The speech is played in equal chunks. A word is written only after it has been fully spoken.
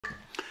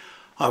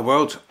Hi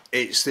world,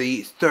 it's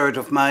the 3rd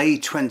of May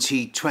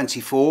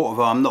 2024,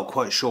 although I'm not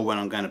quite sure when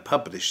I'm going to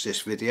publish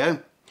this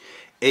video.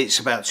 It's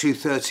about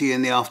 2:30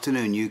 in the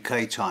afternoon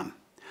UK time.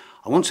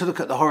 I want to look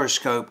at the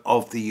horoscope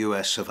of the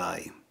US of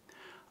A.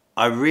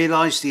 I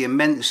realise the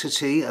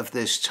immensity of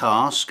this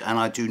task and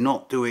I do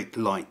not do it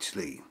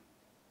lightly.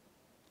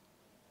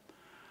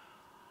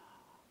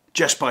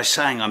 Just by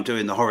saying I'm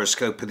doing the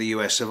horoscope of the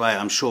US of A,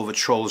 I'm sure the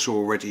trolls are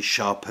already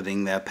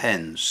sharpening their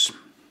pens.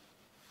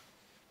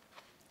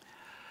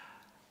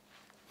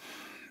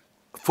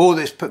 For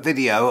this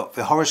video,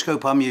 the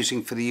horoscope I'm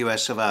using for the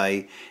US of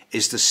A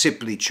is the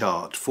Sibley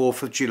chart,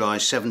 4th of July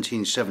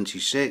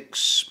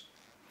 1776,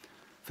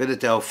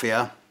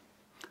 Philadelphia,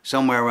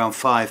 somewhere around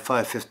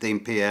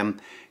 5:15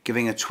 p.m,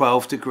 giving a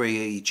 12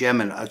 degree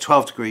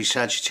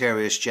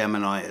Sagittarius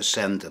Gemini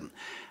ascendant.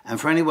 And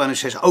for anyone who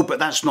says, oh, but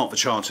that's not the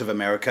chart of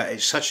America,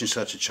 it's such and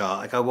such a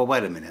chart, I go, well,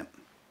 wait a minute.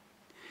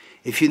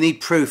 If you need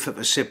proof that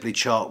the Sibley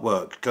chart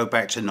worked, go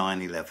back to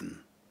 9/11.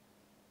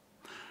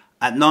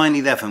 At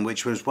 9/11,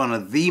 which was one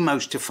of the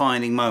most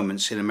defining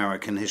moments in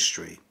American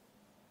history,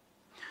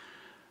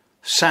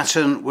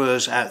 Saturn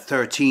was at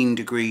 13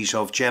 degrees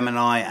of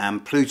Gemini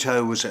and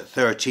Pluto was at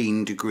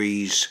 13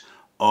 degrees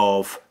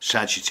of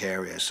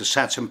Sagittarius. The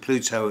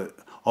Saturn-Pluto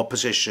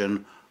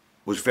opposition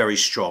was very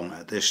strong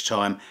at this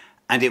time,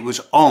 and it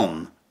was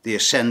on the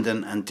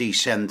ascendant and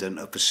descendant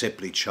of the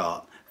Sibley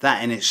chart.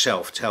 That in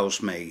itself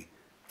tells me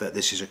that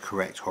this is a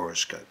correct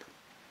horoscope.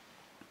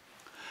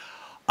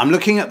 I'm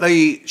looking at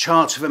the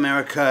chart of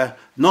America,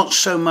 not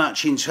so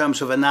much in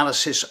terms of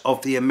analysis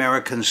of the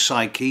American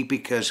psyche,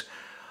 because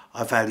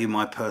I value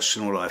my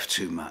personal life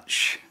too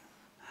much.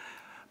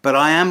 But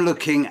I am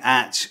looking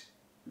at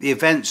the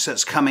events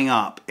that's coming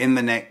up in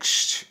the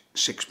next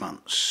 6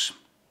 months.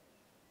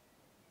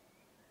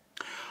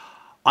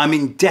 I'm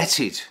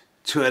indebted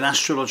to an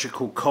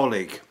astrological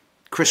colleague,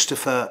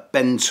 Christopher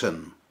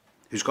Benton,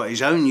 who's got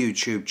his own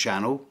YouTube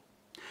channel.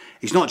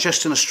 He's not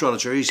just an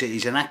astrologer,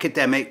 he's an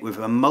academic with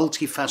a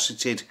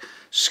multifaceted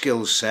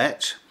skill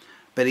set,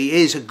 but he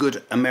is a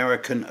good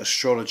American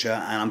astrologer,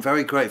 and I'm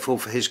very grateful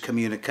for his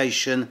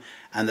communication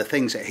and the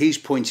things that he's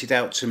pointed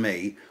out to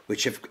me,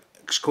 which have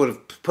sort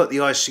of put the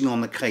icing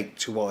on the cake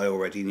to what I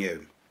already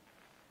knew.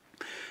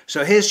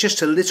 So here's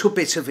just a little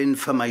bit of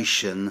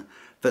information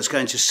that's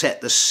going to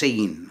set the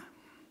scene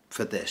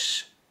for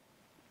this.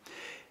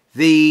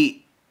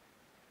 The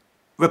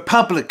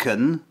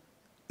Republican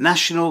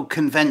National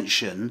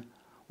Convention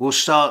will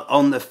start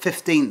on the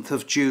 15th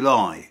of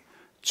July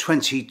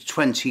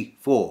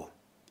 2024.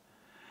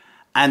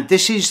 And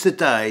this is the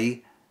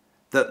day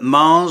that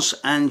Mars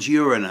and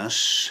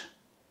Uranus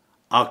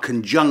are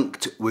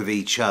conjunct with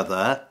each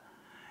other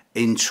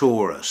in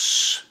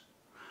Taurus.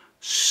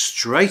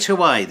 Straight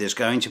away there's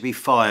going to be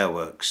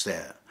fireworks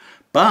there.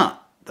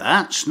 But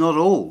that's not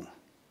all.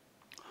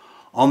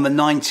 On the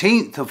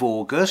 19th of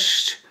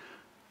August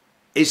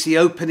is the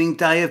opening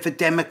day of the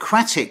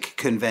Democratic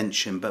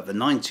Convention, but the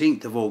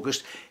 19th of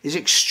August is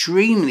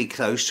extremely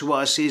close to what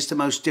I see as the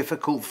most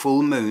difficult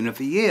full moon of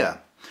the year.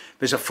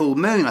 There's a full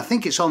moon, I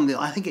think it is on the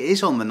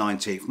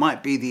 19th,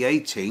 might be the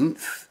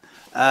 18th,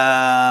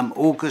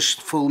 August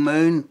full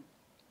moon.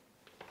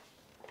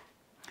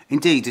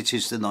 Indeed, it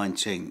is the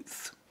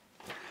 19th.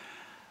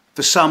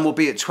 The sun will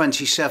be at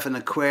 27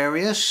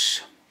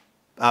 Aquarius,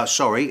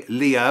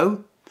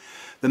 Leo.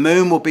 The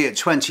moon will be at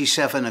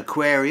 27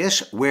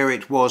 Aquarius, where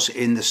it was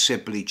in the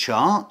Sibley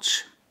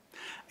chart.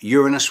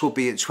 Uranus will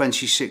be at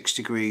 26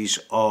 degrees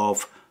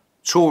of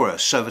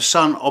Taurus. So the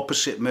sun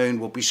opposite moon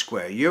will be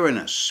square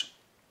Uranus.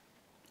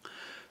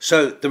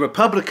 So the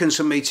Republicans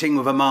are meeting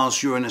with a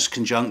Mars-Uranus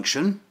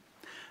conjunction.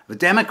 The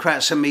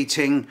Democrats are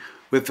meeting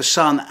with the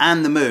sun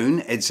and the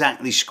moon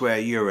exactly square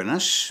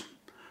Uranus.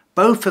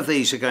 Both of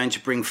these are going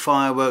to bring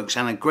fireworks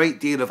and a great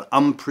deal of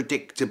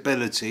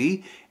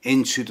unpredictability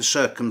into the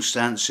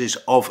circumstances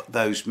of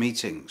those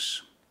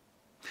meetings.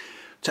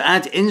 To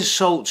add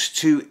insult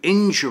to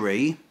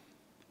injury,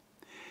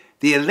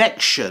 the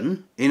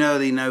election in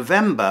early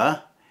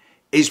November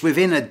is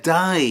within a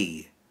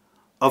day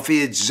of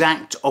the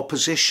exact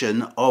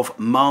opposition of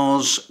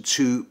Mars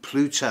to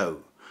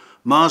Pluto.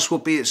 Mars will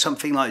be at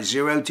something like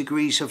 0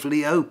 degrees of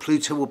Leo,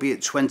 Pluto will be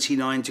at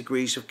 29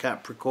 degrees of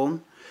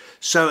Capricorn.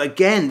 So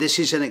again, this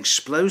is an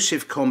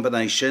explosive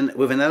combination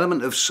with an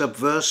element of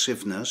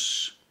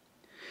subversiveness.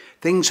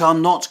 Things are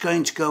not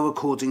going to go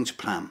according to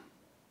plan.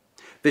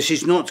 This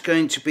is not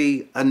going to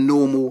be a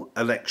normal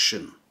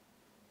election.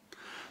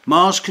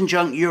 Mars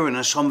conjunct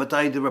Uranus on the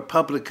day the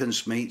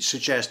Republicans meet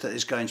suggests that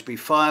there's going to be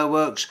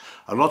fireworks,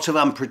 a lot of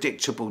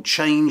unpredictable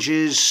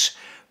changes,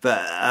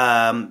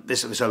 that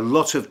there's a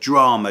lot of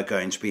drama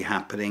going to be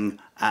happening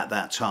at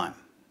that time.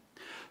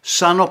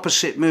 Sun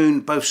opposite moon,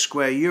 both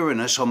square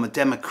Uranus on the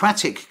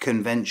Democratic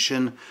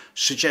Convention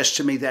suggests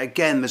to me that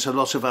again there's a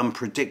lot of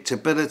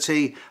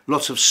unpredictability,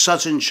 lots of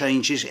sudden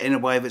changes in a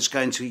way that's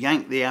going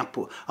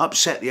to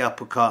upset the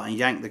apple cart and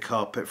yank the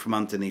carpet from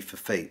underneath the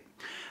feet.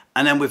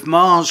 And then with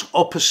Mars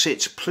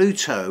opposite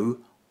Pluto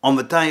on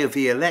the day of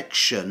the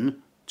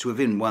election to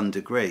within 1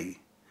 degree,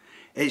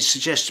 it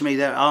suggests to me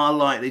there are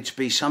likely to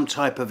be some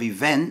type of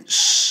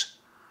events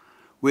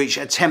which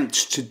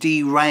attempt to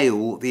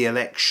derail the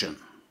election.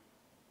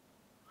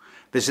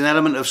 There's an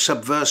element of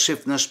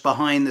subversiveness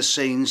behind the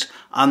scenes,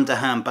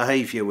 underhand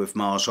behaviour with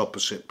Mars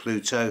opposite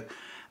Pluto,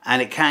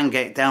 and it can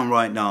get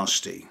downright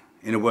nasty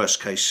in a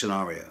worst case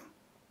scenario.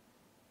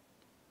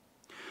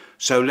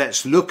 So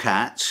let's look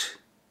at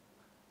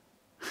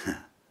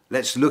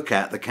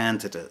the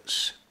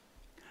candidates.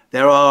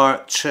 There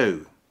are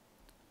two.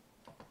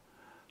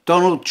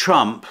 Donald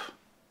Trump,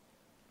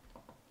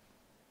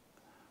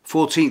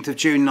 14th of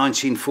June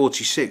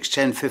 1946,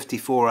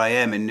 10:54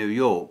 a.m. in New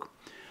York.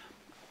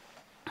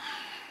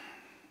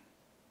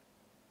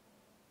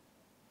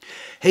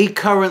 He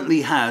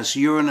currently has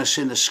Uranus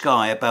in the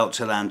sky about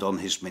to land on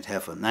his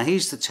midheaven. Now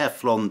he's the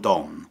Teflon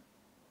Don.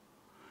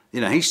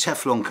 You know, he's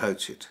Teflon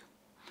coated.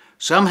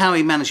 Somehow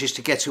he manages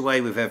to get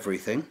away with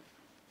everything.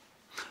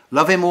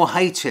 Love him or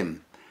hate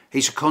him,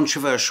 he's a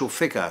controversial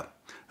figure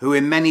who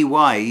in many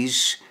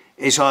ways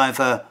is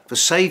either the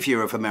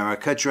saviour of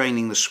America,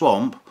 draining the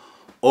swamp,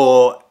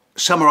 or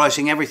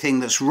summarising everything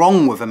that's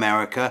wrong with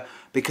America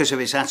because of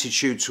his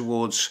attitude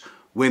towards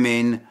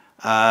women,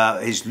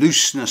 his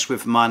looseness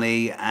with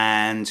money,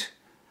 and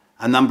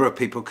a number of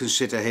people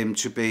consider him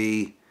to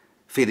be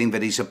feeling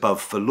that he's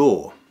above the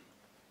law.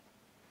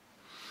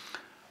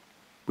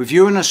 With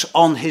Uranus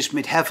on his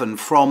midheaven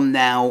from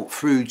now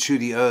through to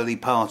the early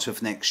part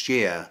of next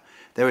year,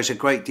 there is a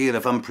great deal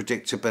of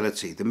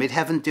unpredictability. The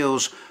midheaven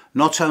deals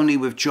not only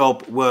with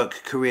job,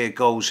 work, career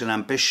goals and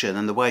ambition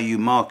and the way you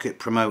market,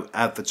 promote,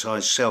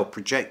 advertise, sell,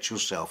 project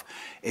yourself.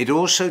 It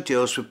also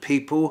deals with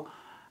people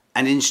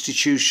and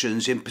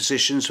institutions in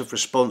positions of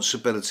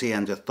responsibility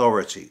and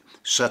authority,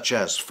 such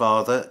as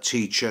father,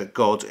 teacher,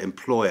 God,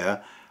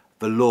 employer,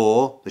 the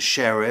law, the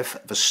sheriff,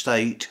 the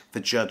state, the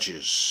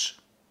judges.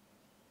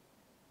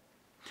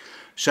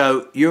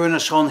 So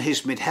Uranus on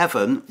his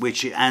midheaven,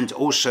 and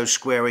also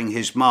squaring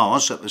his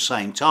Mars at the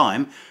same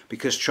time,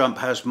 because Trump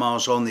has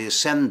Mars on the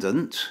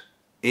ascendant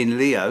in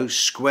Leo,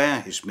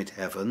 square his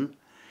midheaven.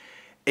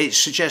 It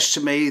suggests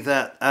to me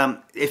that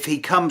if he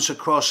comes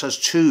across as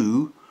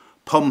too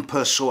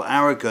pompous or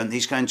arrogant,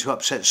 he's going to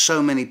upset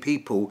so many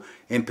people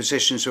in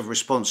positions of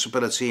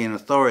responsibility and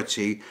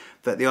authority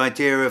that the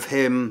idea of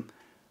him,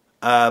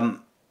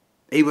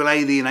 he will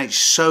alienate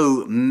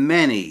so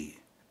many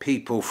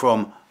people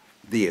from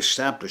the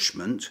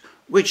establishment,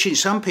 which in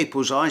some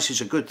people's eyes is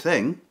a good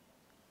thing,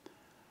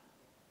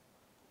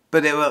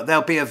 but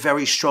there'll be a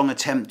very strong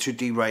attempt to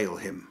derail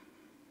him.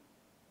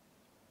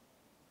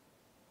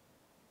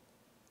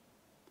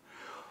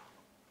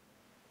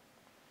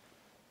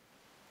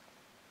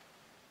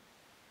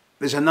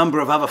 There's a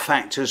number of other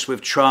factors with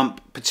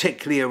Trump,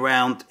 particularly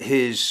around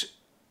his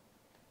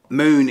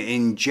moon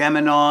in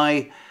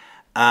Gemini.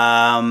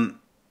 I'm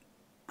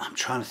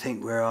trying to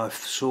think where I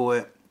saw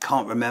it,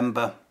 can't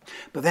remember.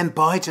 But then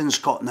Biden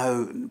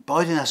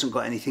hasn't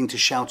got anything to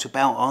shout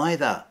about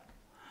either.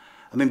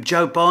 I mean,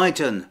 Joe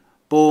Biden,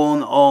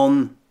 born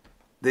on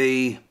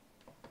the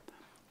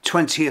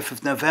 20th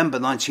of November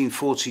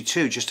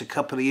 1942, just a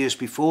couple of years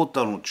before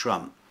Donald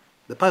Trump.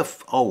 They're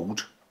both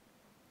old.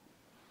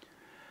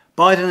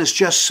 Biden has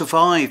just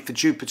survived the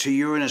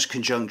Jupiter-Uranus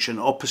conjunction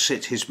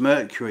opposite his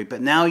Mercury,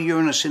 but now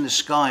Uranus in the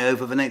sky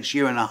over the next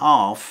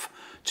 1.5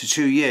 to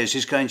 2 years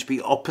is going to be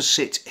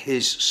opposite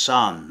his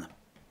Sun.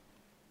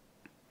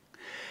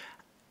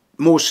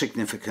 More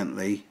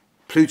significantly,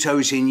 Pluto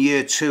is in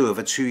year 2 of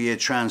a 2-year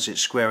transit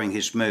squaring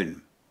his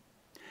moon.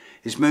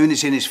 His moon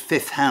is in his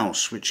 5th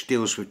house, which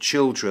deals with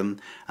children,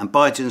 and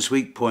Biden's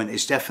weak point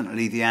is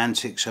definitely the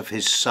antics of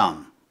his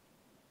son.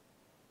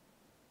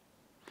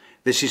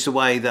 This is the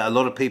way that a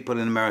lot of people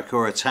in America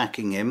are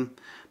attacking him,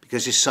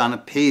 because his son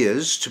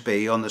appears to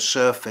be, on the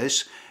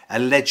surface,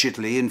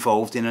 allegedly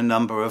involved in a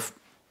number of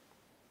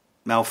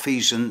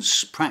malfeasant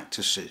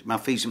practices.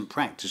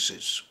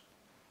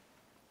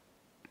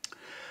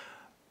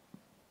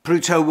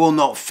 Pluto will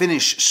not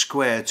finish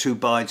square to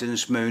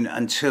Biden's moon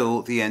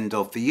until the end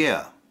of the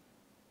year.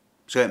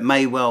 So it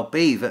may well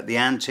be that the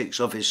antics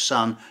of his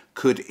son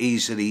could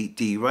easily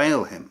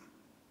derail him.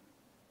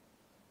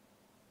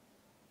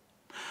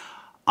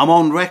 I'm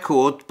on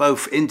record,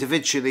 both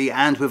individually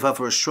and with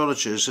other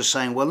astrologers, as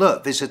saying, well,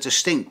 look, there's a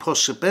distinct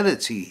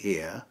possibility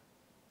here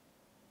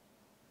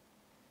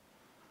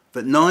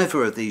that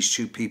neither of these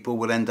two people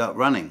will end up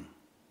running.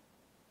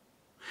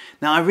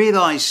 Now, I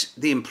realise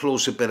the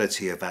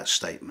implausibility of that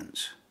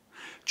statement.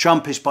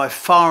 Trump is by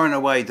far and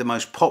away the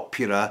most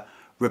popular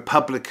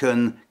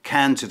Republican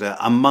candidate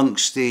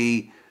amongst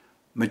the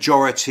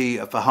majority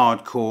of the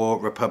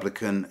hardcore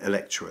Republican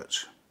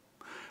electorate.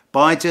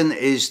 Biden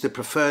is the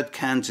preferred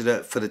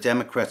candidate for the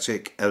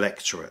Democratic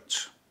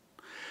electorate.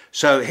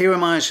 So here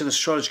am I as an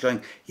astrologer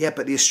going, yeah,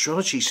 but the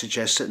astrology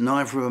suggests that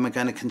neither of them are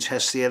going to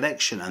contest the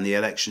election, and the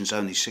election's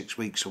only 6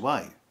 weeks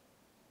away.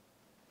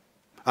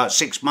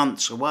 6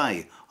 months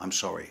away, I'm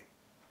sorry.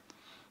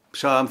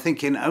 So I'm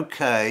thinking,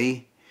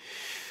 okay,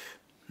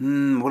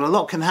 well, a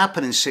lot can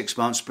happen in 6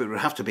 months, but it would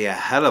have to be a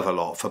hell of a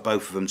lot for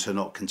both of them to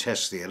not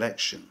contest the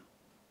election.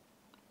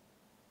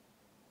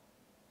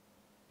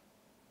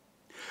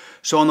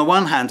 So on the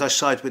one hand, I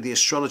side with the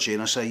astrology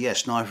and I say,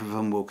 yes, neither of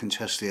them will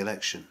contest the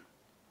election.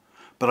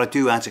 But I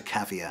do add a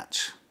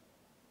caveat.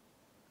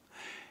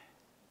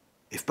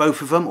 If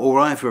both of them or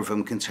either of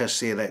them contest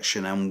the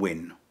election and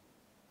win,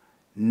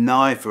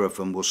 neither of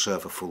them will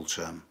serve a full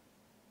term.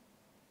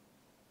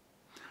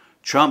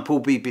 Trump will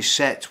be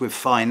beset with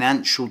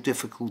financial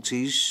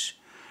difficulties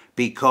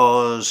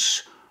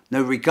because,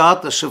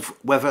 regardless of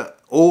whether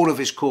all of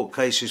his court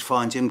cases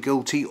find him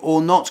guilty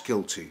or not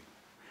guilty,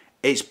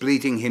 it's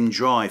bleeding him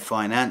dry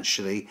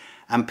financially,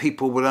 and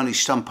people will only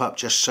stump up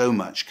just so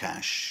much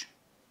cash,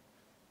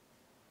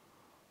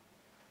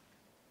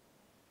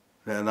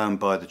 let alone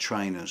buy the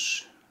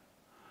trainers.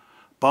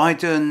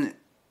 Biden,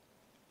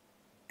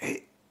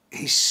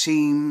 he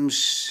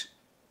seems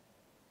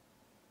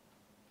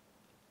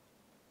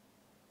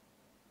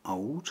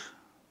old.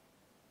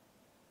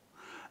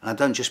 And I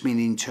don't just mean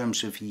in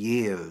terms of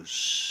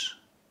years.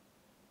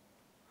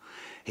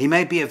 He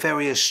may be a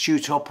very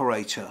astute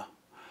operator,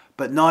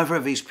 but neither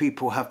of these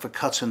people have the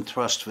cut and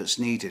thrust that's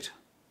needed.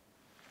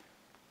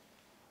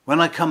 When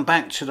I come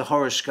back to the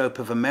horoscope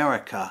of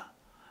America,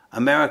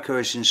 America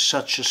is in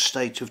such a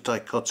state of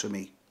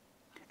dichotomy.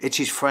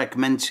 It is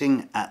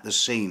fragmenting at the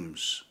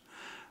seams.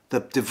 The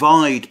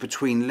divide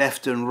between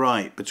left and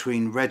right,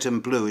 between red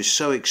and blue, is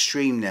so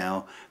extreme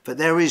now that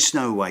there is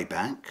no way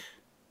back.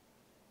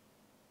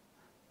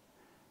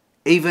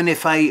 Even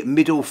if a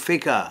middle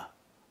figure,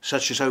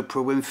 such as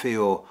Oprah Winfrey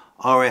or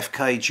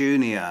RFK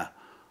Jr.,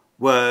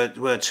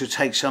 were to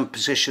take some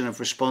position of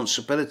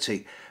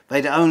responsibility,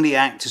 they'd only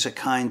act as a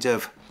kind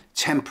of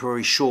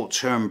temporary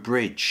short-term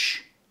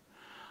bridge.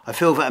 I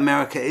feel that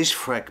America is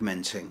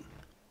fragmenting.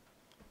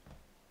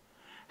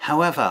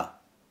 However,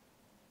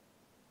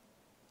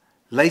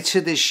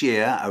 later this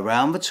year,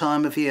 around the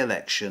time of the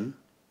election,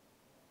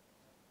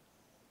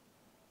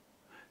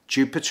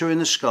 Jupiter in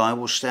the sky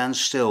will stand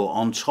still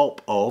on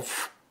top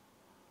of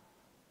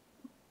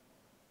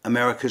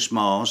America's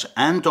Mars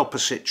and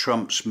opposite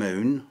Trump's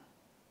moon.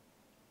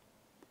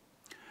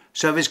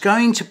 So there's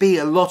going to be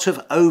a lot of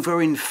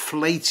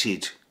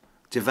overinflated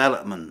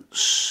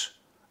developments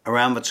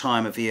around the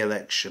time of the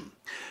election.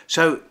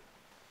 So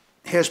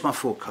here's my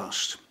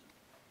forecast.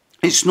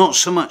 It's not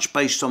so much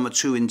based on the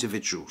two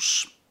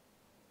individuals.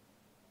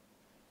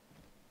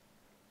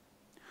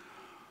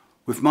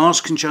 With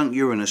Mars conjunct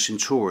Uranus in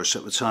Taurus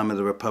at the time of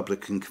the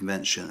Republican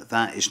convention,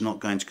 that is not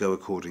going to go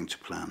according to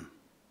plan.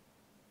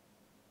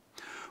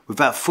 With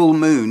that full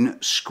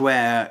moon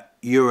square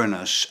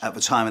Uranus at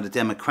the time of the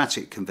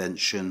Democratic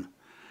convention,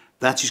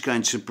 that is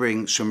going to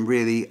bring some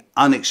really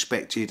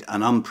unexpected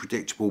and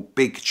unpredictable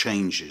big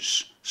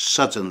changes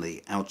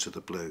suddenly out of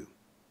the blue.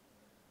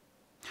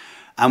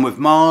 And with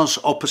Mars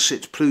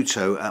opposite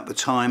Pluto at the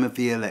time of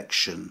the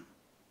election,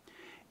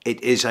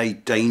 it is a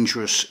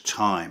dangerous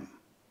time.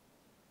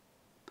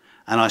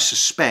 And I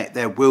suspect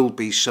there will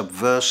be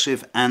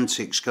subversive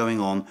antics going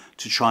on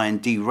to try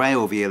and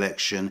derail the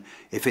election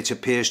if it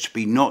appears to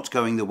be not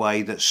going the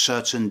way that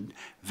certain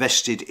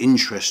vested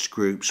interest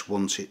groups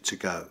want it to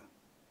go.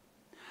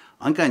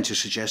 I'm going to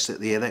suggest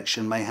that the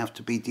election may have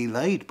to be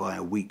delayed by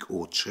a week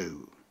or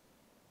two.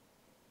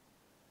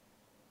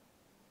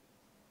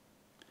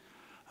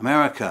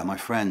 America, my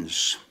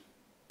friends,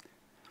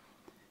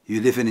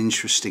 you live in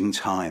interesting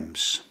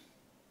times.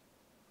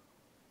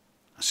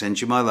 I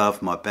send you my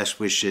love, my best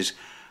wishes,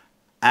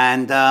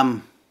 and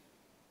at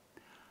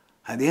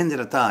the end of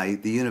the day,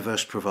 the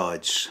universe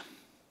provides.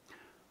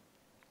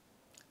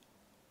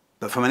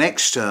 But from an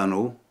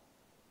external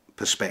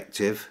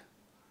perspective,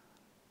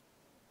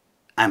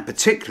 and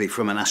particularly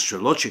from an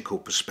astrological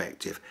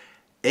perspective,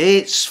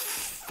 it's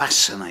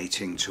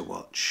fascinating to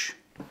watch.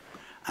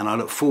 And I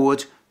look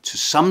forward to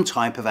some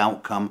type of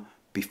outcome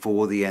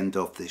before the end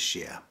of this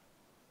year.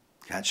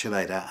 Catch you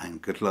later,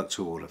 and good luck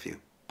to all of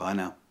you. Bye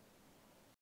now.